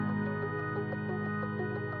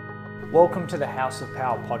Welcome to the House of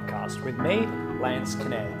Power podcast with me, Lance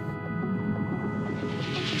Kinnair.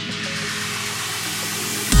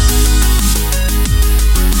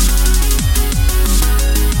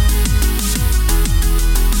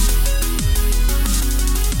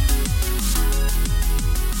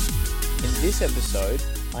 In this episode,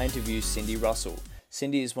 I interview Cindy Russell.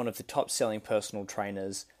 Cindy is one of the top-selling personal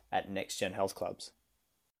trainers at NextGen Health Clubs.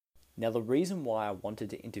 Now, the reason why I wanted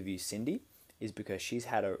to interview Cindy is because she's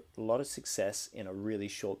had a lot of success in a really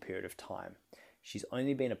short period of time. She's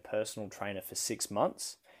only been a personal trainer for 6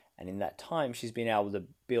 months, and in that time, she's been able to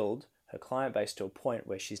build her client base to a point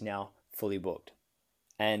where she's now fully booked.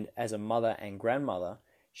 And as a mother and grandmother,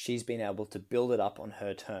 she's been able to build it up on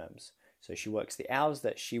her terms. So she works the hours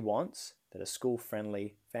that she wants, that are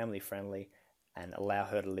school-friendly, family-friendly, and allow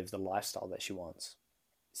her to live the lifestyle that she wants.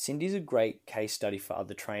 Cindy's a great case study for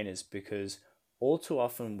other trainers because all too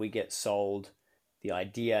often we get sold the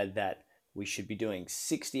idea that we should be doing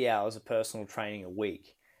 60 hours of personal training a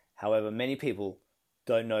week. However, many people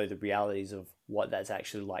don't know the realities of what that's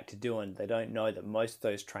actually like to do, and they don't know that most of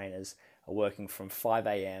those trainers are working from 5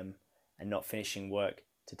 a.m. and not finishing work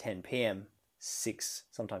to 10 p.m. 6,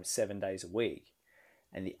 sometimes 7 days a week.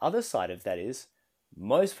 And the other side of that is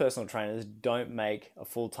most personal trainers don't make a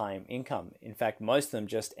full-time income. In fact, most of them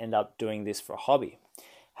just end up doing this for a hobby.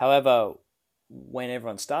 However, when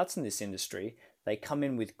everyone starts in this industry, they come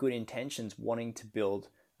in with good intentions, wanting to build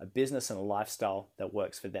a business and a lifestyle that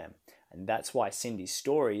works for them. And that's why Cindy's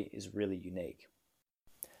story is really unique.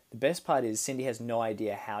 The best part is Cindy has no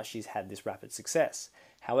idea how she's had this rapid success.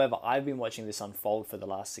 However, I've been watching this unfold for the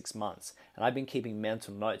last 6 months, and I've been keeping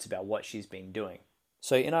mental notes about what she's been doing.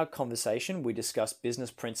 So in our conversation, we discuss business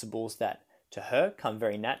principles that, to her, come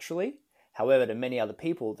very naturally. However, to many other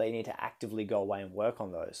people, they need to actively go away and work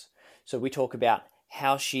on those. So we talk about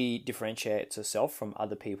how she differentiates herself from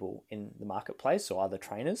other people in the marketplace or other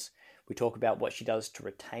trainers. We talk about what she does to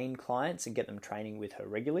retain clients and get them training with her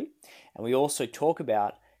regularly. And we also talk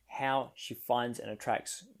about how she finds and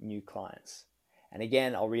attracts new clients. And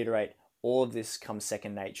again, I'll reiterate, all of this comes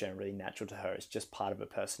second nature and really natural to her. It's just part of her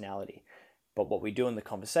personality. But what we do in the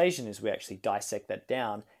conversation is we actually dissect that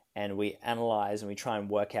down and we analyze and we try and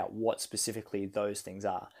work out what specifically those things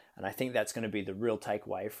are. And I think that's going to be the real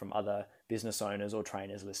takeaway from other business owners or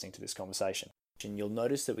trainers listening to this conversation. And you'll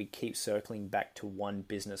notice that we keep circling back to one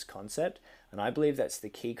business concept. And I believe that's the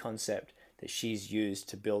key concept that she's used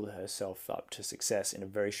to build herself up to success in a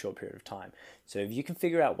very short period of time. So if you can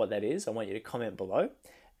figure out what that is, I want you to comment below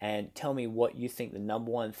and tell me what you think the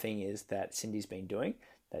number one thing is that Cindy's been doing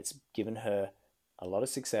that's given her a lot of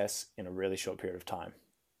success in a really short period of time.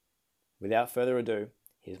 Without further ado,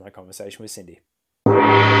 here's my conversation with Cindy. Okay,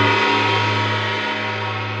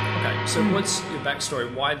 so what's your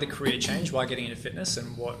backstory? Why the career change? Why getting into fitness,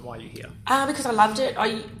 and why are you here? Because I loved it.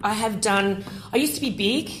 I used to be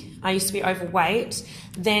big. I used to be overweight.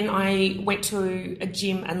 Then I went to a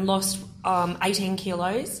gym and lost 18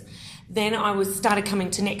 kilos. Then I started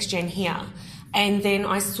coming to NextGen here. And then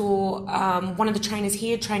I saw one of the trainers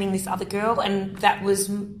here training this other girl, and I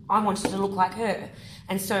wanted to look like her.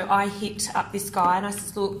 And so I hit up this guy and I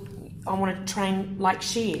said, look, I want to train like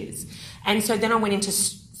she is. And so then I went into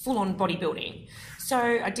full-on bodybuilding. So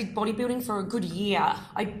I did bodybuilding for a good year.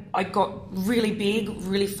 I got really big,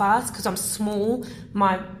 really fast because I'm small.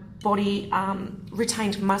 My body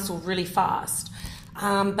retained muscle really fast.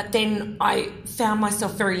 But then I found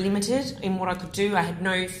myself very limited in what I could do. I had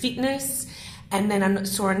no fitness. And then I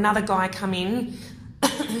saw another guy come in.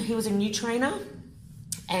 He was a new trainer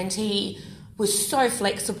and he was so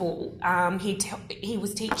flexible. He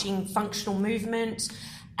was teaching functional movement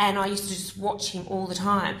and I used to just watch him all the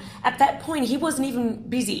time. At that point, he wasn't even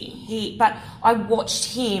busy. But I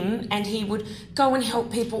watched him and he would go and help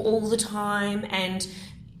people all the time, and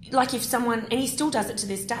like if someone, and he still does it to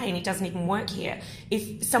this day and he doesn't even work here,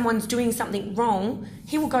 if someone's doing something wrong,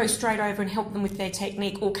 he will go straight over and help them with their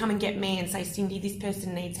technique or come and get me and say, Cindy, this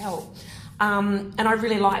person needs help. And I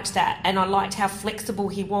really liked that, and I liked how flexible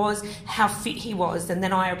he was, how fit he was. And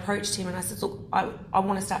then I approached him and I said, look, I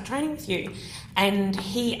want to start training with you. And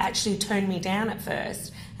he actually turned me down at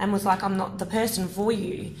first and was like, I'm not the person for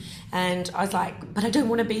you. And I was like, but I don't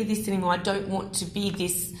want to be this anymore. I don't want to be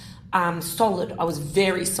this solid. I was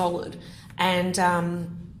very solid. And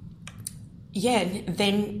then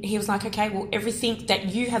he was like, okay, well, everything that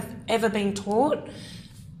you have ever been taught,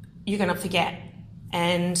 you're going to forget.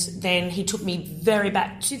 And then he took me very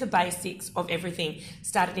back to the basics of everything,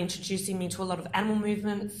 started introducing me to a lot of animal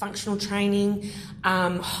movement, functional training,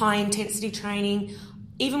 high intensity training.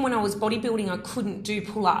 even when I was bodybuilding, I couldn't do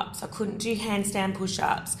pull-ups, I couldn't do handstand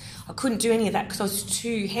push-ups, I couldn't do any of that because I was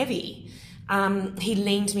too heavy. He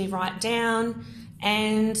leaned me right down,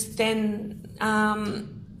 and then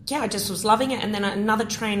I just was loving it. And then another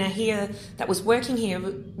trainer here that was working here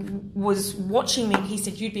was watching me, and he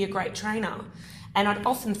said, "You'd be a great trainer." And I'd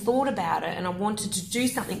often thought about it, and I wanted to do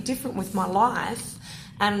something different with my life.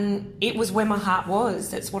 And it was where my heart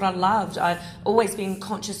was. That's what I loved. I've always been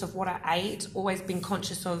conscious of what I ate, always been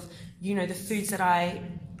conscious of, the foods that I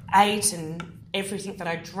ate and everything that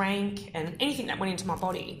I drank and anything that went into my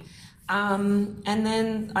body. And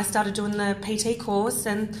then I started doing the PT course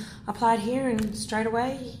and applied here, and straight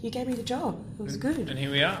away you gave me the job. It was good. And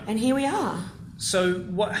here we are. And here we are. So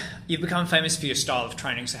you've become famous for your style of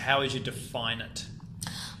training, so how would you define it?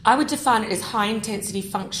 I would define it as high intensity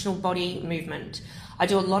functional body movement. I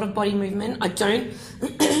do a lot of body movement. I don't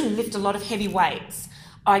lift a lot of heavy weights.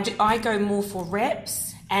 I go more for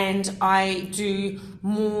reps, and I do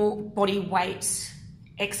more body weight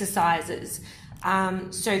exercises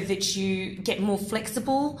so that you get more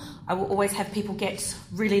flexible. I will always have people get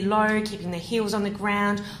really low, keeping their heels on the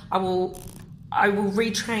ground. I will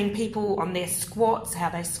retrain people on their squats, how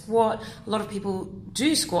they squat. A lot of people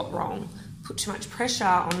do squat wrong, put too much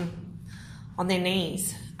pressure on their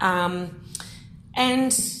knees.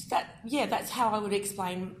 And that's how I would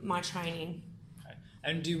explain my training. Okay.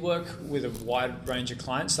 And do you work with a wide range of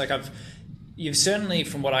clients? Like you've certainly,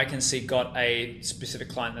 from what I can see, got a specific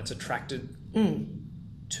client that's attracted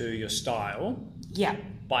to your style. Yeah.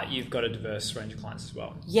 But you've got a diverse range of clients as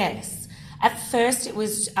well. Yes. At first, it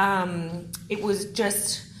was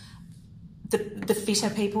just the fitter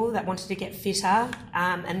people that wanted to get fitter,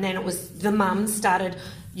 and then it was the mums started,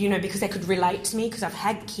 because they could relate to me because I've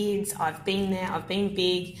had kids, I've been there, I've been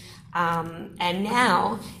big, and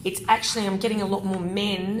now it's actually I'm getting a lot more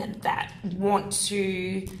men that want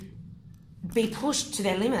to be pushed to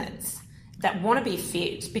their limits, that want to be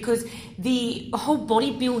fit, because the whole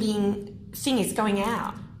bodybuilding thing is going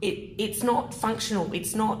out. It's not functional.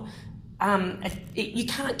 It's not. You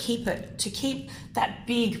can't keep it. To keep that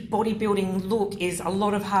big bodybuilding look is a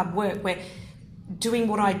lot of hard work. Where doing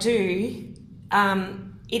what I do,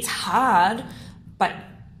 it's hard, but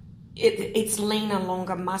it's leaner,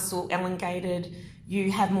 longer muscle, elongated.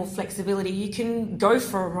 You have more flexibility. You can go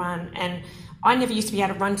for a run, and I never used to be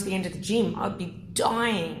able to run to the end of the gym. I'd be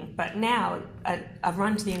dying, but now a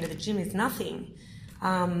run to the end of the gym is nothing.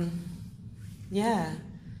 Yeah.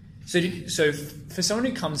 So for someone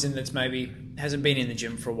who comes in that's maybe hasn't been in the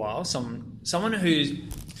gym for a while, someone who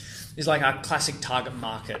is like our classic target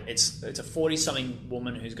market. It's a 40-something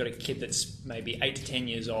woman who's got a kid that's maybe 8 to 10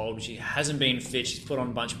 years old. She hasn't been fit. She's put on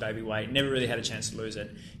a bunch of baby weight. Never really had a chance to lose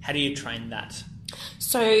it. How do you train that?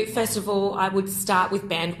 So first of all, I would start with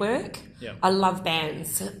band work. Yeah. I love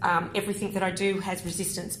bands. Everything that I do has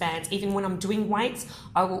resistance bands. Even when I'm doing weights,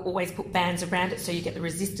 I will always put bands around it so you get the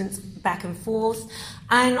resistance back and forth.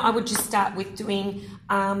 And I would just start with doing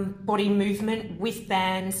body movement with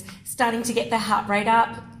bands, starting to get the heart rate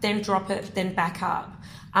up, then drop it, then back up.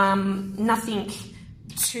 Nothing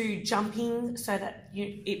too jumping so that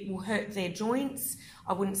it will hurt their joints.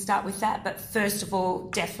 I wouldn't start with that, but first of all,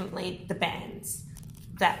 definitely the bands.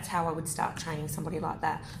 That's how I would start training somebody like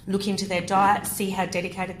that. Look into their diet, see how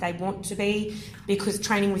dedicated they want to be, because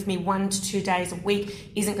training with me 1 to 2 days a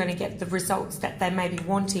week isn't going to get the results that they may be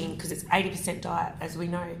wanting, because it's 80% diet, as we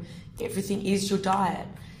know. Everything is your diet,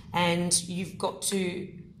 and you've got to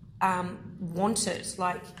want it.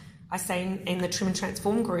 Like I say in the Trim and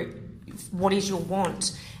Transform group, what is your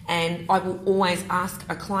want? And I will always ask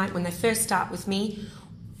a client when they first start with me,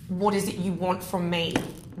 what is it you want from me?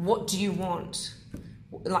 What do you want?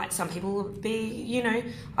 Like some people will be,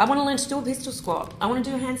 I want to learn to do a pistol squat. I want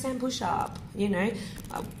to do a handstand push-up.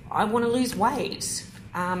 I want to lose weight.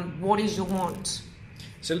 What is your want?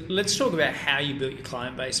 So let's talk about how you built your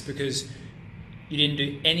client base, because you didn't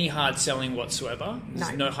do any hard selling whatsoever.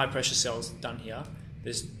 There's no high pressure sales done here.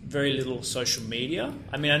 There's very little social media.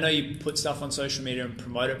 I mean, I know you put stuff on social media and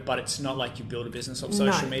promote it, but it's not like you build a business on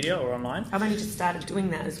social media or online. I've only just started doing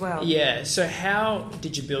that as well. Yeah. So how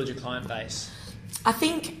did you build your client base? I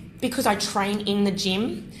think because I train in the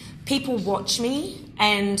gym, people watch me,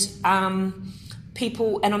 and I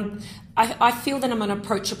feel that I'm an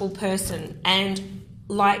approachable person, and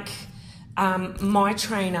like my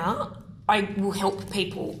trainer, I will help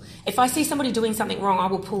people. If I see somebody doing something wrong,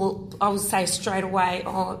 I will say straight away,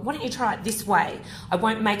 oh, why don't you try it this way? I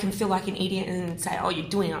won't make them feel like an idiot and say, oh, you're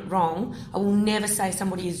doing it wrong. I will never say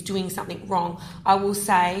somebody is doing something wrong. I will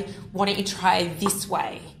say, why don't you try this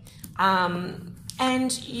way?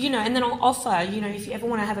 And, and then I'll offer, if you ever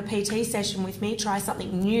want to have a PT session with me, try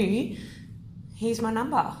something new, here's my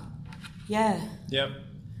number. Yeah. Yep.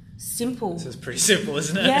 Simple. So it's pretty simple,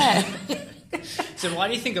 isn't it? Yeah. So why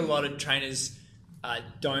do you think a lot of trainers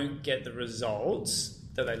don't get the results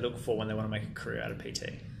that they look for when they want to make a career out of PT?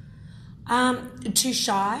 Too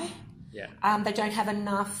shy. Yeah. They don't have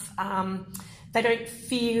enough. They don't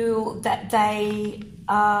feel that they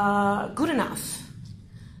are good enough.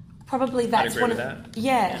 Probably that's one of that.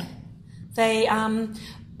 Yeah. They and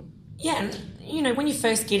when you're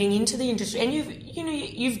first getting into the industry, and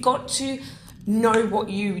you've got to know what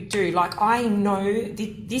you do. Like, I know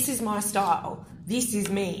this is my style. This is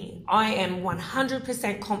me. I am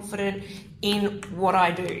 100% confident in what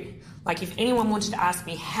I do. Like, if anyone wanted to ask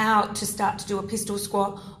me how to start to do a pistol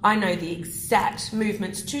squat, I know the exact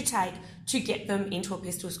movements to take to get them into a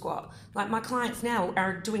pistol squat. Like, my clients now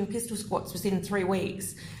are doing pistol squats within 3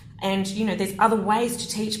 weeks. And, there's other ways to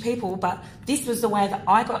teach people, but this was the way that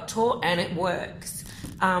I got taught, and it works.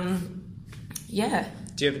 Yeah.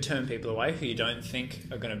 Do you ever turn people away who you don't think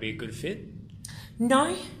are going to be a good fit?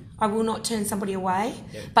 No, I will not turn somebody away.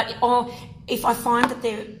 Yep. But if I find that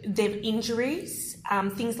they're injuries,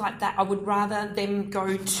 things like that, I would rather them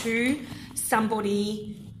go to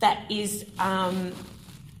somebody that is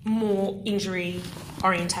more injury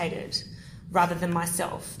orientated rather than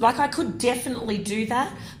myself. Like, I could definitely do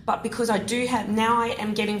that, but because I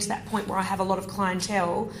am getting to that point where I have a lot of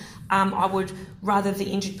clientele, I would rather the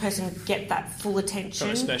injured person get that full attention.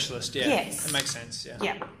 From a specialist, yeah. Yes. That makes sense, yeah.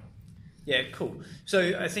 Yeah. Yeah, cool.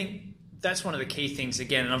 So I think that's one of the key things,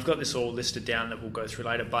 again, and I've got this all listed down that we'll go through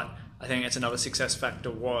later, but I think that's another success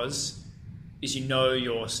factor is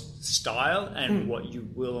your style and what you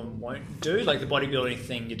will and won't do. Like the bodybuilding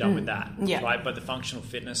thing, you're done with that, right? But the functional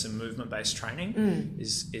fitness and movement-based training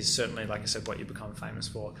is certainly, like I said, what you become famous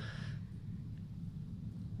for.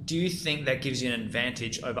 Do you think that gives you an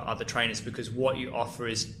advantage over other trainers because what you offer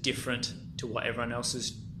is different to what everyone else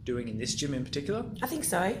is doing in this gym in particular? I think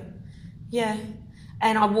so, yeah.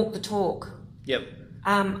 And I walk the talk. Yep.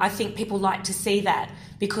 I think people like to see that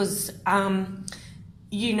because...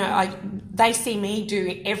 they see me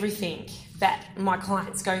do everything that my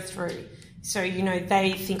clients go through. So,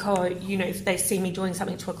 they think, if they see me doing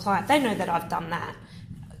something to a client, they know that I've done that.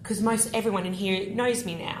 Because everyone in here knows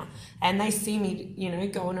me now. And they see me,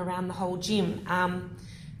 going around the whole gym.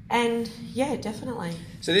 And, yeah, definitely.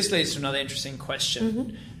 So this leads to another interesting question.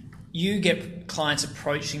 Mm-hmm. You get clients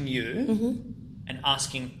approaching you and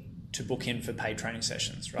asking to book in for paid training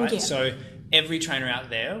sessions, right? Yeah. So every trainer out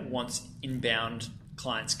there wants inbound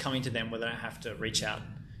clients coming to them where they don't have to reach out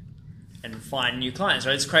and find new clients,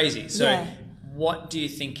 right? It's crazy. So what do you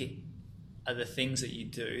think are the things that you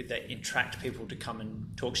do that attract people to come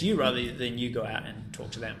and talk to you rather than you go out and talk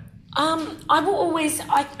to them? I will always...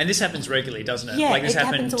 And this happens regularly, doesn't it? Yeah, like this it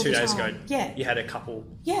happened happens 2 days time. ago. Yeah. You had a couple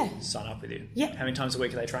sign up with you. Yeah. How many times a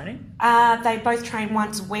week are they training? They both train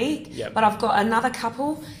once a week. Yep. But I've got another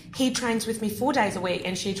couple. He trains with me 4 days a week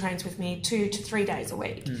and she trains with me 2 to 3 days a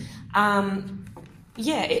week. I'm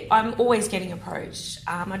always getting approached.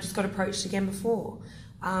 I just got approached again before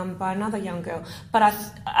by another young girl. But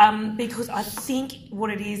because I think what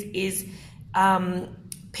it is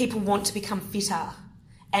people want to become fitter.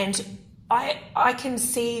 And I can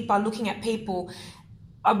see by looking at people,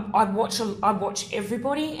 I watch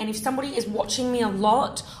everybody, and if somebody is watching me a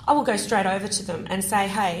lot, I will go straight over to them and say,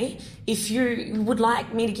 hey, if you would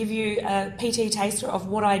like me to give you a PT taster of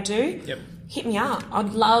what I do, hit me up.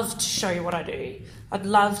 I'd love to show you what I do. I'd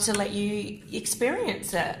love to let you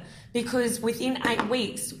experience it. Because within 8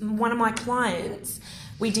 weeks, one of my clients,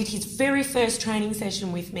 we did his very first training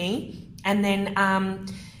session with me, and then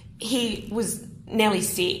he was nearly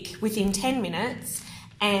sick within 10 minutes,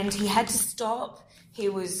 and he had to stop. He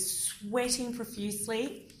was sweating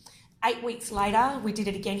profusely. 8 weeks later, we did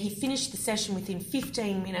it again. He finished the session within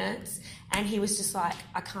 15 minutes, and he was just like,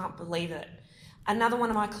 I can't believe it. Another one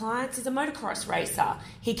of my clients is a motocross racer.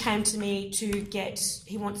 He came to me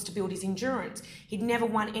he wants to build his endurance. He'd never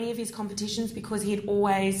won any of his competitions because he'd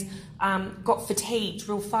always got fatigued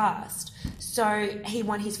real fast. So he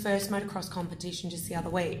won his first motocross competition just the other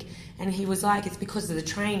week. And he was like, it's because of the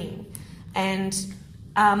training. And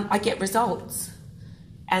I get results.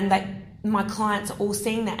 And my clients are all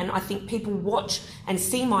seeing that. And I think people watch and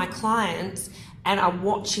see my clients and are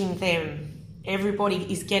watching them. Everybody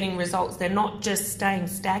is getting results. They're not just staying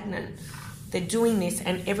stagnant. They're doing this,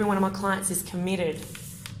 and every one of my clients is committed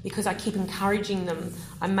because I keep encouraging them.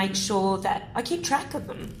 I make sure that I keep track of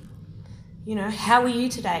them. How are you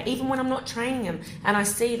today? Even when I'm not training them and I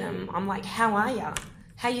see them, I'm like, how are you?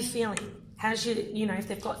 How are you feeling? How's your, if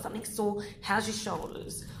they've got something sore, how's your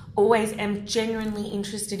shoulders? Always am genuinely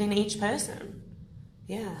interested in each person.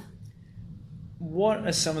 Yeah. What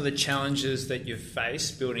are some of the challenges that you've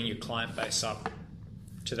faced building your client base up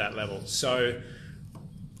to that level? So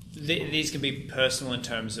these can be personal in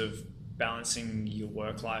terms of balancing your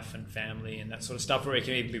work life and family and that sort of stuff, or it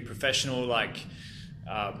can even be professional, like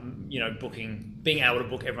being able to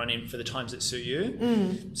book everyone in for the times that suit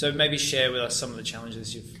you. So maybe share with us some of the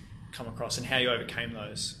challenges you've come across and how you overcame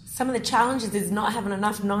those. Some of the challenges is not having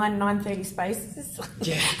enough 9:30 spaces.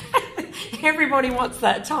 Yeah. Everybody wants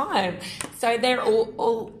that time. So they're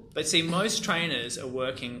all... But see, most trainers are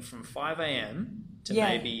working from 5 a.m. to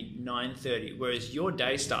maybe 9:30, whereas your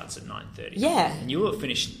day starts at 9:30. Yeah. And you will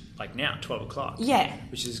finish like now, 12 o'clock. Yeah.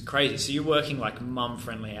 Which is crazy. So you're working like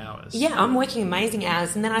mum-friendly hours. Yeah, I'm working amazing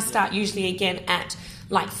hours. And then I start usually again at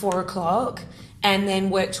like 4 o'clock and then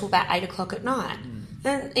work till about 8 o'clock at night.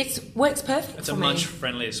 And it works perfect It's for a me. much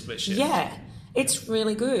friendlier split shift. Yeah, it's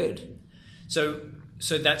really good.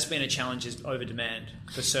 So that's been a challenge, is over demand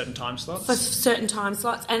for certain time slots? For certain time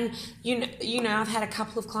slots. And, I've had a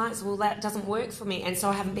couple of clients, well, that doesn't work for me. And so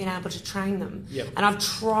I haven't been able to train them. Yep. And I've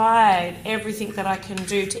tried everything that I can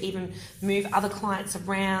do to even move other clients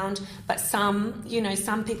around. But some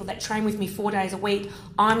people that train with me 4 days a week,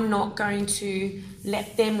 I'm not going to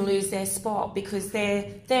let them lose their spot because they're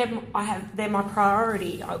my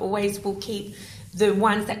priority. I always will keep the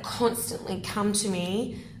ones that constantly come to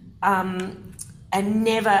me and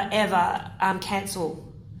never ever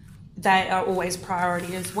cancel. They are always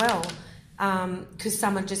priority as well, because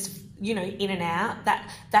some are just in and out.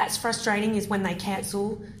 That's frustrating, is when they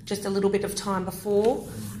cancel just a little bit of time before,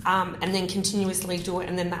 and then continuously do it,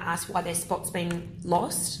 and then they ask why their spot's been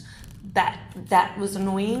lost. That was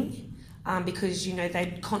annoying, because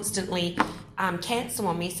they'd constantly cancel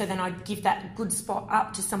on me, so then I'd give that good spot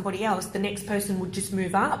up to somebody else. The next person would just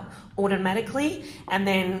move up automatically, and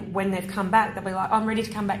then when they've come back, they'll be like, I'm ready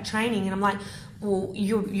to come back training, and I'm like, well,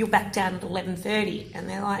 you're back down at 11:30, and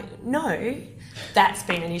they're like, no. That's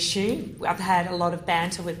been an issue. I've had a lot of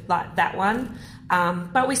banter with like that one,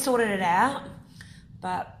 but we sorted it out.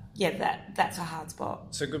 But yeah, that's a hard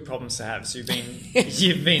spot. So good problems to have. So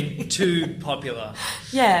you've been too popular.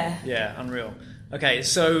 Yeah, unreal. Okay,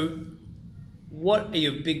 so what are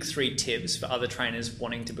your big 3 tips for other trainers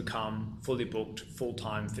wanting to become fully booked,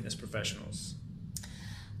 full-time fitness professionals?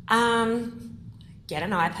 Get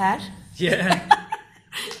an iPad. Yeah.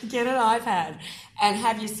 Get an iPad and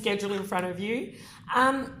have your schedule in front of you.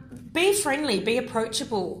 Be friendly, be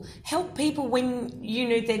approachable. Help people when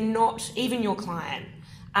they're not even your client.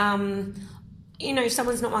 If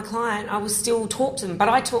someone's not my client, I will still talk to them, but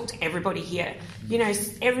I talk to everybody here.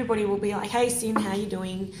 Everybody will be like, hey, Sin, how you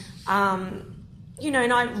doing?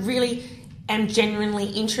 And I really am genuinely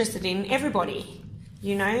interested in everybody.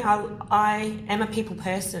 I am a people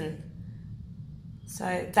person.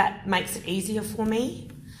 So that makes it easier for me.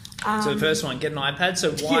 So the first one, get an iPad.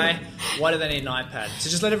 So why do they need an iPad? So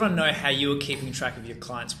just let everyone know how you were keeping track of your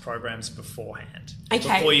clients' programs beforehand.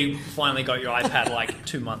 Okay. Before you finally got your iPad like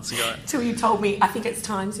 2 months ago. Till you told me, I think it's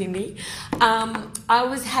time, Cindy.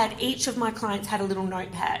 Each of my clients had a little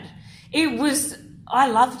notepad. I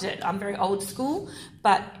loved it. I'm very old school,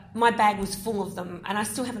 but my bag was full of them and I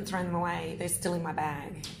still haven't thrown them away. They're still in my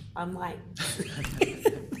bag. I'm like...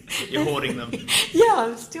 You're hoarding them. Yeah,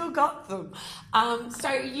 I've still got them. I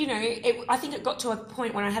think it got to a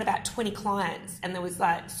point when I had about 20 clients and there was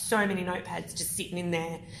like so many notepads just sitting in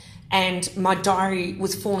there, and my diary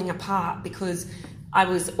was falling apart because I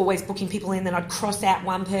was always booking people in, then I'd cross out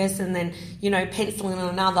one person, then, pencil in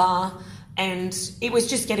another, and it was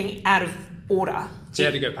just getting out of order. So you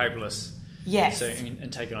had to go paperless. Yes. So,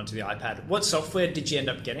 and take it onto the iPad. What software did you end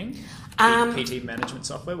up getting? PT management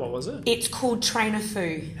software, what was it? It's called Trainer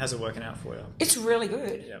Foo. How's it working out for you? It's really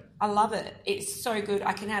good. Yep. I love it. It's so good.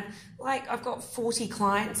 I can have, I've got 40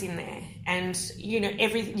 clients in there, and, you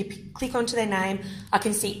click onto their name, I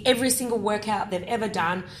can see every single workout they've ever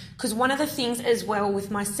done. Because one of the things as well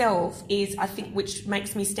with myself is, I think, which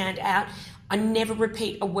makes me stand out, I never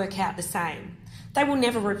repeat a workout the same. They will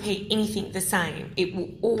never repeat anything the same. It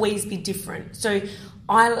will always be different. So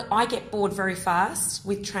I get bored very fast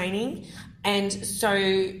with training, and so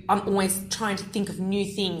I'm always trying to think of new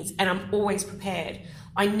things, and I'm always prepared.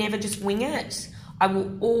 I never just wing it. I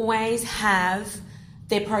will always have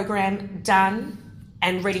their program done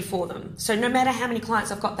and ready for them. So no matter how many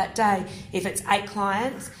clients I've got that day, if it's 8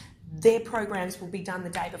 clients, their programs will be done the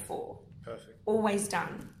day before. Perfect. Always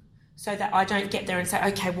done. So that I don't get there and say,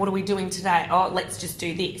 okay, what are we doing today? Oh, let's just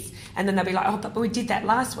do this. And then they'll be like, oh, but we did that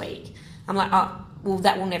last week. I'm like, oh, well,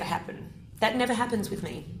 that will never happen. That never happens with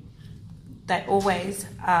me. they always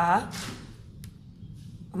are.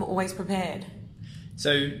 I'm always prepared.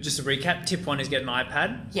 So just to recap, tip 1 is get an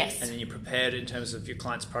iPad. Yes. And then you're prepared in terms of your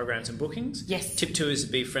clients' programs and bookings. Yes. Tip 2 is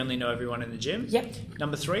be friendly, know everyone in the gym. Yep.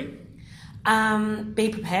 Number 3? Be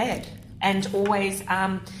prepared, and always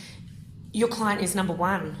your client is number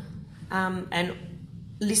 1, and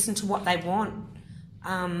listen to what they want.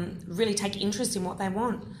 Really take interest in what they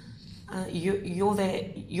want. You're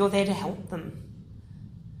there to help them.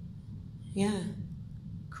 Yeah.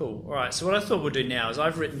 Cool. All right. So what I thought we'll do now is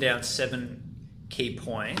I've written down 7 key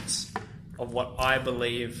points of what I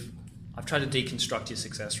believe. I've tried to deconstruct your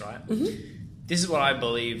success, right? Mm-hmm. This is what I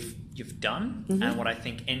believe you've done, and what I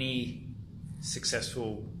think any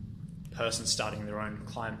successful person starting their own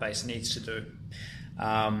client base needs to do.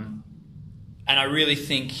 And I really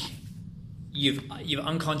think you've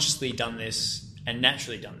unconsciously done this and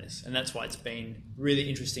naturally done this, and that's why it's been really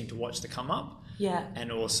interesting to watch the come up. Yeah.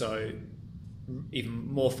 And also even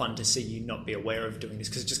more fun to see you not be aware of doing this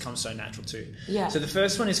because it just comes so natural too. Yeah. So the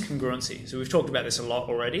first one is congruency. So we've talked about this a lot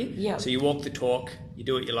already. Yeah. So you walk the talk, you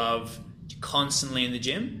do what you love, you're constantly in the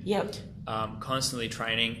gym. Yep. Constantly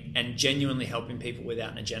training and genuinely helping people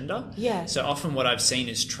without an agenda. Yeah. So often what I've seen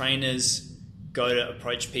is trainers go to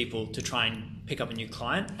approach people to try and pick up a new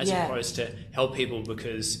client as opposed to help people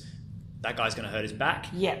because that guy's going to hurt his back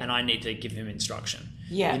and I need to give him instruction.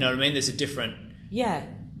 Yeah. You know what I mean? There's a different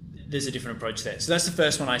approach there. So that's the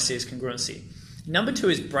first one I see is congruency. Number 2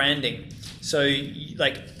 is branding. So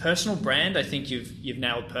like personal brand, I think you've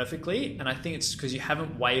nailed perfectly. And I think it's because you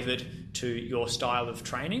haven't wavered to your style of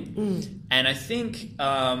training. And I think,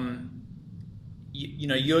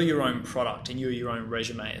 you're your own product and you're your own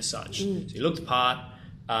resume as such. So you look the part.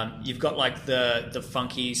 You've got like the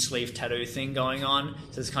funky sleeve tattoo thing going on.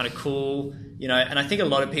 So it's kind of cool, and I think a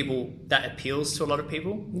lot of people, that appeals to a lot of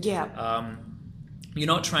people. Yeah. You're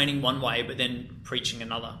not training one way, but then preaching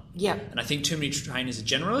another. Yeah. And I think too many trainers are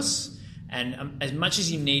generous. And as much as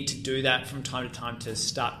you need to do that from time to time to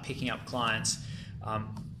start picking up clients,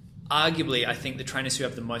 arguably, I think the trainers who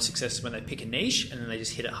have the most success is when they pick a niche and then they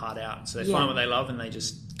just hit it hard out. So they find what they love and they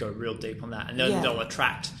just go real deep on that. And they'll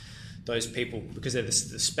attract those people because they're the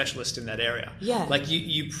specialist in that area. Yeah. Like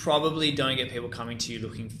you probably don't get people coming to you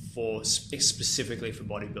looking for specifically for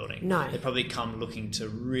bodybuilding. No. They probably come looking to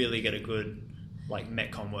really get a good like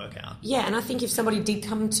Metcon workout. Yeah, and I think if somebody did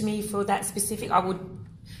come to me for that specific, I would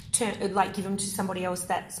give them to somebody else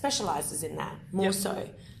that specialises in that more so.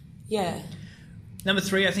 Yeah. Number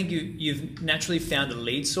 3, I think you've naturally found a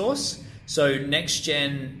lead source. So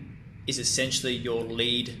NextGen is essentially your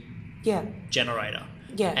lead generator.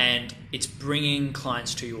 Yeah. And it's bringing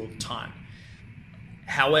clients to you all the time.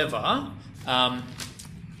 However,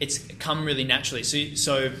 it's come really naturally.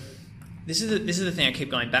 So this is the thing I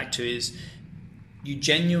keep going back to is you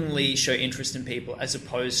genuinely show interest in people as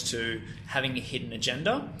opposed to having a hidden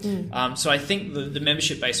agenda. So I think the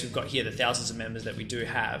membership base we've got here, the thousands of members that we do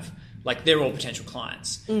have, like they're all potential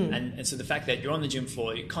clients. And so the fact that you're on the gym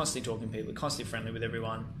floor, you're constantly talking to people, constantly friendly with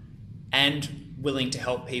everyone and willing to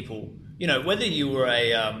help people, whether you were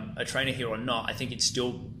a trainer here or not, I think you'd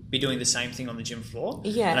still be doing the same thing on the gym floor.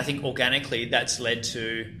 Yeah. And I think organically that's led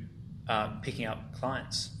to picking up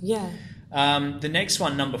clients. Yeah. The next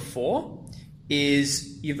one, number 4,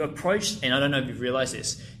 is you've approached, and I don't know if you've realized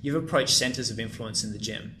this, you've approached centers of influence in the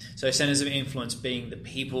gym. So centers of influence being the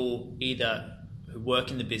people either who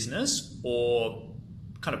work in the business or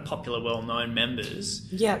kind of popular, well-known members.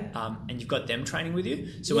 Yeah. And you've got them training with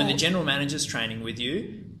you. So when the general manager's training with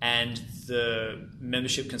you and the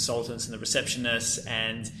membership consultants and the receptionists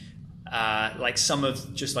and like some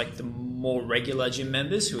of just like the more regular gym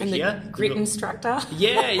members who are here. The grit instructor.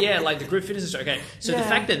 Like the group fitness instructor. Okay, so the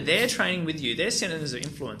fact that they're training with you, they're centers of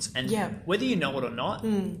influence, and whether you know it or not,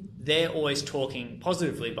 they're always talking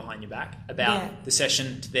positively behind your back about the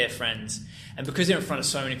session to their friends, and because they're in front of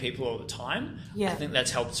so many people all the time, I think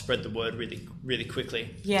that's helped spread the word really, really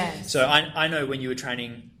quickly. Yeah. So I know when you were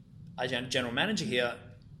training a general manager here,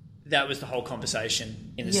 that was the whole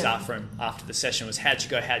conversation in the staff room after the session was, how'd you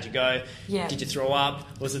go? Yeah. Did you throw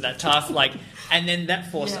up? Was it that tough? And then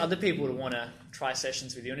that forced other people to want to try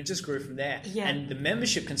sessions with you, and it just grew from there. Yeah. And the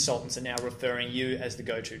membership consultants are now referring you as the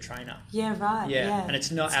go-to trainer. Yeah, right. Yeah. And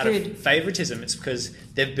it's not of favoritism, it's because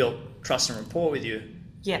they've built trust and rapport with you.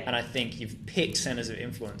 Yeah. And I think you've picked centers of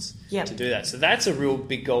influence to do that. So that's a real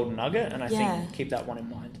big golden nugget, and I think keep that one in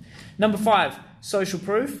mind. Number 5, social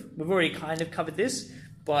proof. We've already kind of covered this.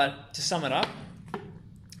 But to sum it up,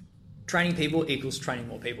 training people equals training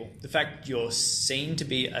more people. The fact you're seen to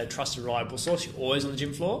be a trusted, reliable source, you're always on the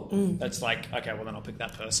gym floor, that's like, okay, well then I'll pick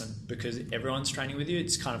that person because everyone's training with you.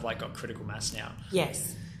 It's kind of like got critical mass now.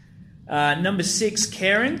 Yes. Number 6,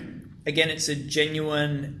 caring. Again, it's a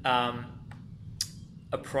genuine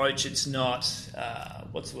approach. It's not,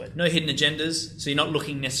 what's the word? No hidden agendas. So you're not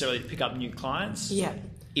looking necessarily to pick up new clients. Yeah.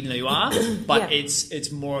 Even though you are, but Yeah.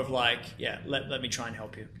 it's more of like, let me try and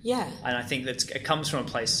help you. Yeah. And I think it comes from a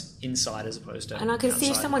place inside as opposed to And I can see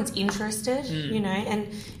if outside. someone's interested,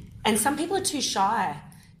 and some people are too shy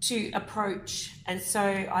to approach, and so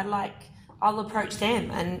I'll approach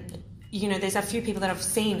them, and there's a few people that I've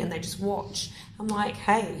seen and they just watch. I'm like,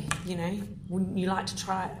 hey, wouldn't you like to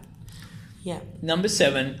try it? Yeah. Number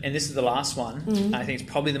 7, and this is the last one. Mm-hmm. I think it's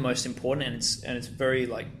probably the most important, and it's very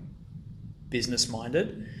like business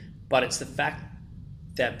minded, but it's the fact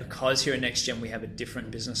that because here at NextGen we have a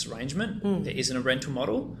different business arrangement, there isn't a rental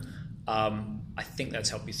model. I think that's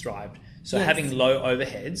helped you thrive. So Yes. having low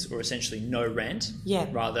overheads or essentially no rent, Yeah.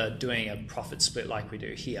 rather doing a profit split like we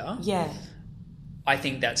do here, Yeah. I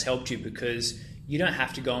think that's helped you because you don't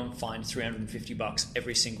have to go and find $350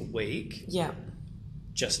 every single week Yeah.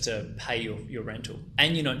 just to pay your rental,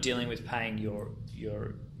 and you're not dealing with paying your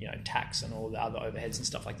tax and all the other overheads and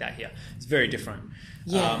stuff like that here. It's very different.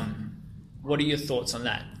 Yeah. What are your thoughts on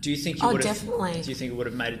that? Do you think you Oh, would have? definitely. Do you think it would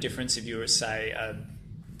have made a difference if you were, say, a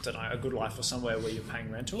Good Life or somewhere where you're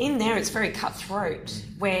paying rental? In there, it's very cutthroat,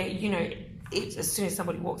 where as soon as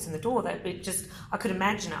somebody walks in the door, that it just, I could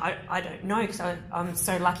imagine it. I don't know, because I'm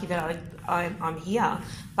so lucky that I'm here.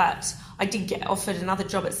 But I did get offered another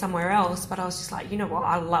job at somewhere else, but I was just like, you know what,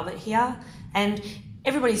 I love it here, and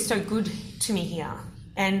everybody's so good to me here,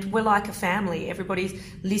 and we're like a family. Everybody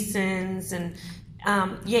listens, and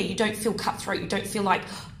you don't feel cutthroat. You don't feel like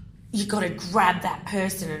you got to grab that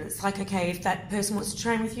person, and it's like, okay, if that person wants to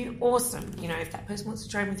train with you, awesome. If that person wants to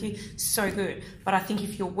train with you, so good. But I think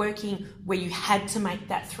if you're working where you had to make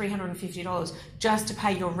that $350 just to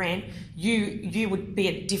pay your rent, you would be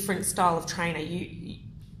a different style of trainer.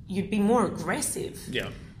 You'd be more aggressive. Yeah.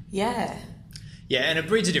 Yeah. Yeah, and it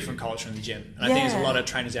breeds a different culture in the gym. And I think there's a Yeah. lot of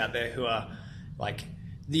trainers out there who are like,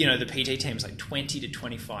 the PT team's like 20 to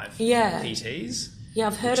 25 Yeah. PTs. Yeah,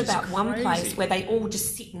 I've heard Which is about one place crazy. where they all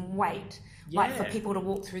just sit and wait, like for Yeah. people to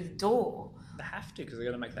walk through the door. They have to because they've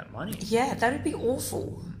got to make that money. Yeah, that would be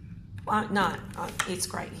awful. It's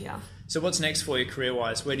great here. So what's next for you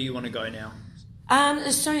career-wise? Where do you want to go now?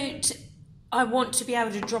 I want to be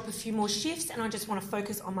able to drop a few more shifts, and I just want to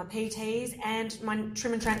focus on my PTs and my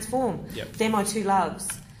trim and transform. Yep. They're my two loves.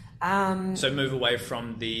 So move away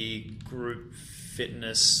from the group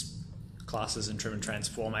fitness classes and trim and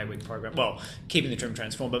transform 8-week program. Well, keeping the trim and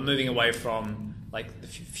transform, but moving away from like the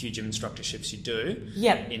few gym instructor shifts you do.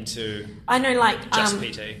 Yep. Into I know, like just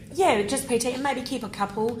PT. Yeah, just PT, and maybe keep a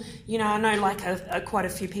couple. I know like quite a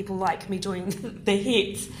few people like me doing the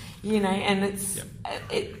hits. And it's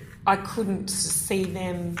I couldn't see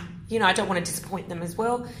them. I don't want to disappoint them as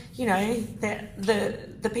well.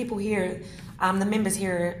 The people here, the members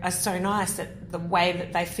here are so nice that the way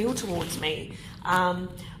that they feel towards me.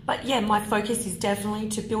 But yeah, my focus is definitely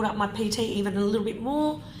to build up my PT even a little bit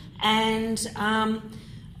more, and I'm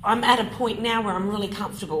at a point now where I'm really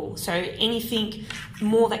comfortable. So anything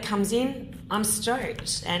more that comes in, I'm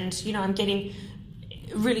stoked, and I'm getting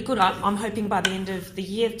really good. I'm hoping by the end of the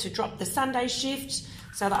year to drop the Sunday shift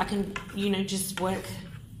so that I can, just work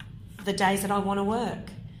the days that I want to work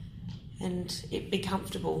and it be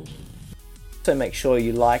comfortable. So make sure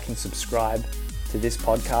you like and subscribe to this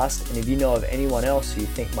podcast, and if you know of anyone else who you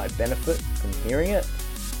think might benefit from hearing it,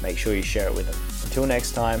 make sure you share it with them. Until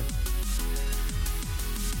next time,